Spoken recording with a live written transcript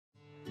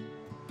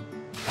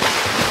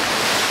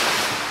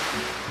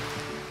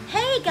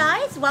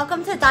Hey guys,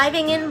 welcome to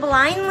Diving In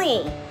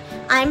Blindly.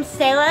 I'm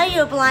Sarah,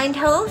 your blind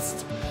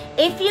host.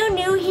 If you're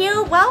new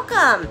here,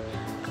 welcome.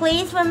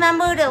 Please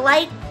remember to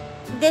like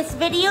this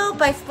video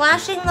by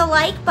splashing the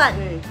like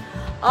button.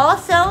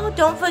 Also,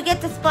 don't forget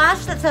to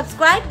splash the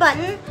subscribe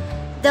button,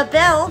 the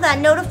bell that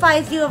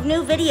notifies you of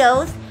new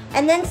videos,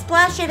 and then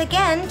splash it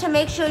again to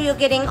make sure you're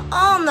getting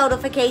all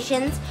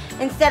notifications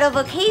instead of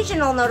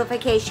occasional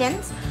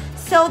notifications,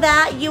 so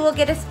that you will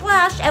get a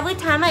splash every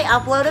time I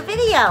upload a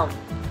video.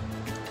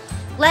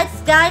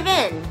 Let's dive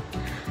in.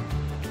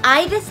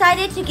 I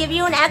decided to give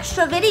you an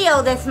extra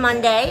video this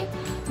Monday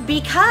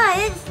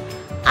because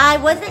I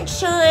wasn't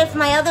sure if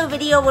my other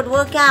video would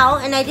work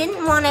out and I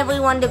didn't want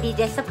everyone to be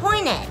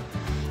disappointed.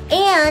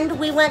 And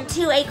we went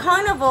to a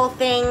carnival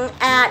thing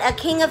at a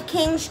King of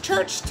Kings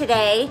church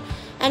today,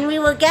 and we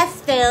were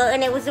guests there,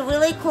 and it was a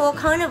really cool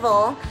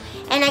carnival,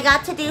 and I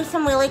got to do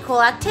some really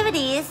cool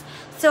activities.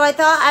 So I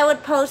thought I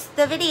would post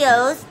the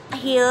videos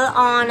here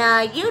on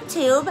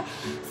YouTube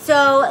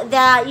so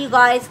that you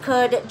guys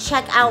could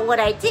check out what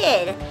I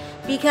did,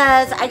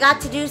 because I got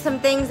to do some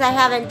things I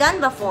haven't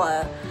done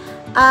before.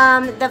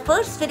 The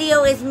first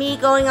video is me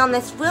going on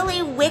this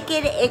really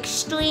wicked,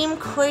 extreme,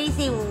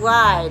 crazy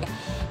ride.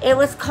 It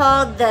was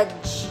called the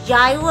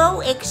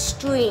Gyro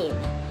Extreme.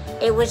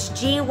 It was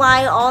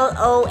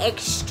Gyro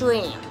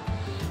Extreme.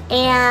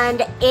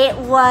 And it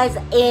was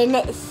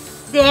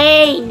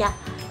insane.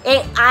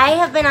 I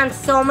have been on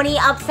so many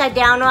upside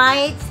down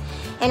rides,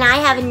 and I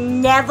have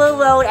never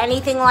rode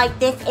anything like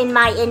this in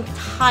my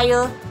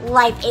entire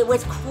life. It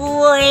was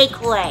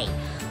cray-cray.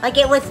 Like,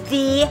 it was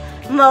the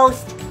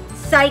most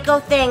psycho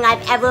thing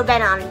I've ever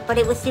been on, but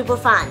it was super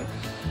fun.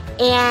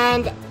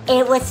 And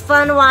it was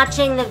fun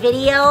watching the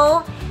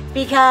video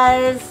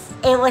because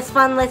it was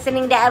fun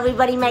listening to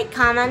everybody make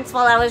comments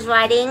while I was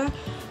riding,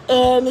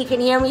 and you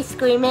can hear me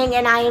screaming,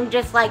 and I am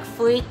just like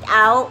freaked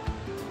out.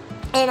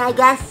 And I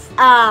guess,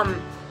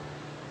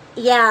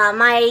 yeah,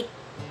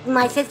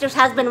 my sister's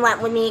husband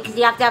went with me because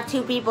you have to have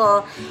two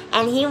people,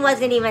 and he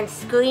wasn't even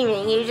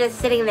screaming. He was just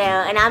sitting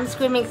there, and I'm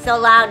screaming so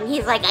loud, and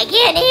he's like, I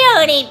can't hear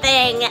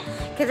anything,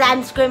 because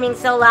I'm screaming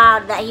so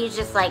loud that he's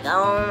just like,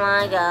 oh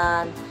my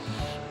god.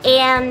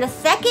 And the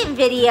second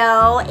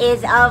video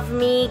is of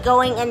me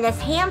going in this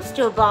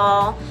hamster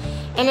ball,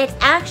 and it's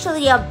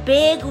actually a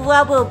big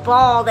rubber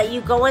ball that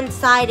you go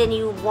inside and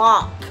you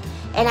walk,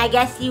 and I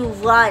guess you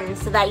run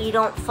so that you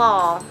don't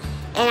fall.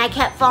 And I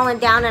kept falling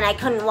down and I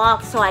couldn't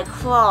walk, so I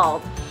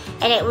crawled.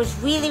 And it was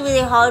really, really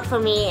hard for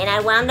me, and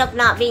I wound up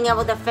not being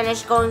able to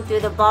finish going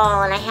through the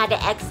ball, and I had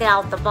to exit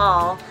out the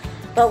ball.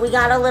 But we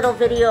got a little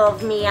video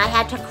of me. I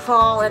had to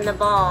crawl in the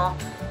ball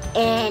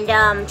and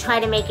try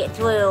to make it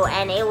through,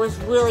 and it was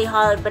really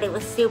hard, but it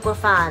was super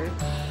fun.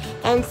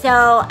 And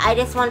so I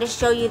just wanted to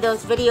show you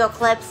those video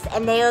clips,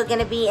 and they are going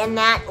to be in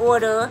that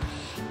order.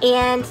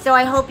 And so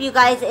I hope you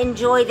guys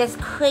enjoy this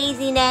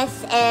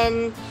craziness,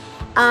 and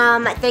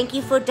thank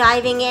you for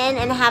diving in,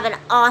 and have an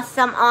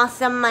awesome,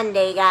 awesome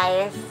Monday,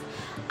 guys.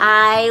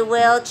 I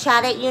will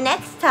chat at you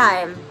next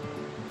time.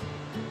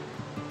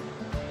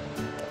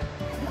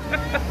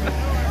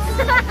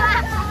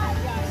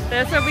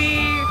 This will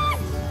be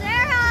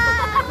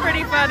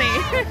pretty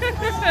funny.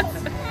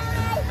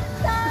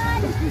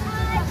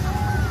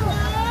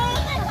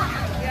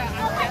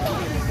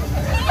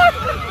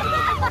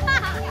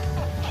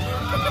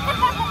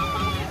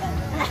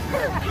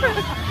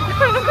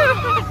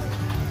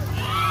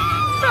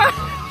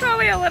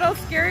 Probably a little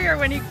scarier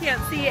when you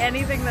can't see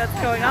anything that's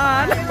going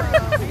on. 1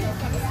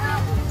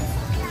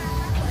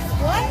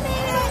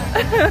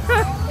 minute.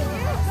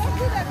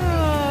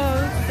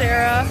 Oh,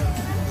 Sarah.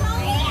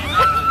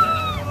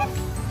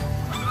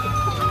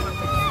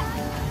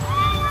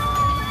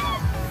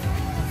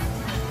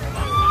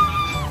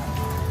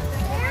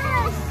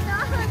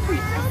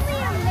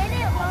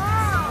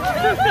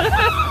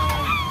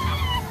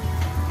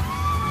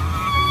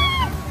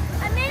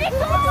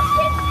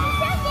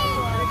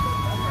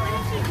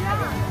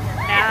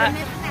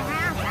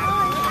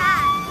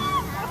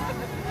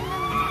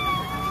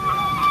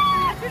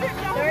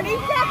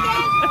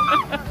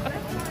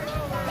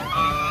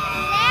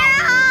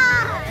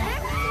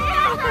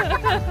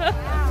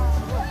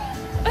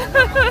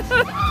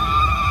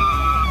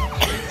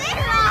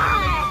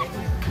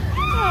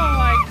 Oh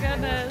my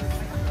goodness.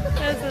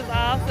 This is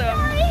awesome.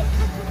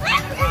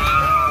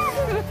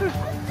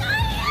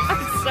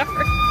 I'm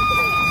sorry.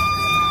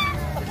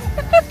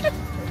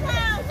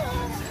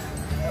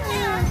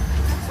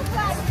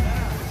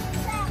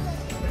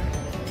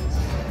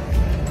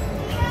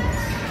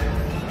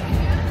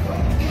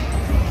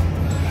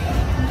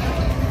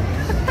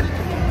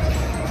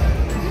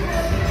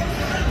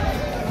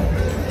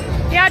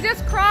 Yeah,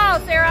 just crawl,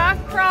 Sarah.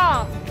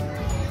 Crawl.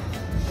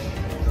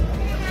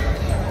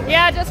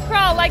 Yeah, just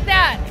crawl like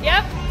that.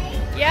 Yep.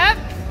 Yep.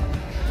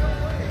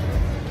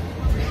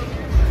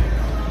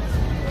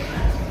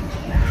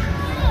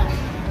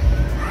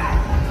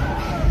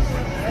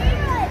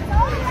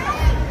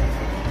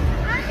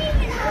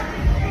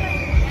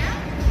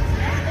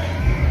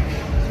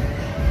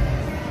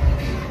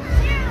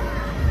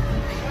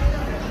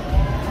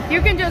 You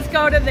can just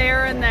go to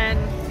there and then...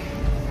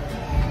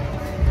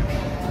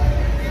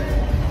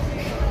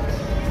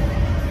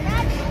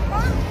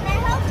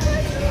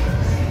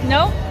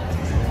 Nope.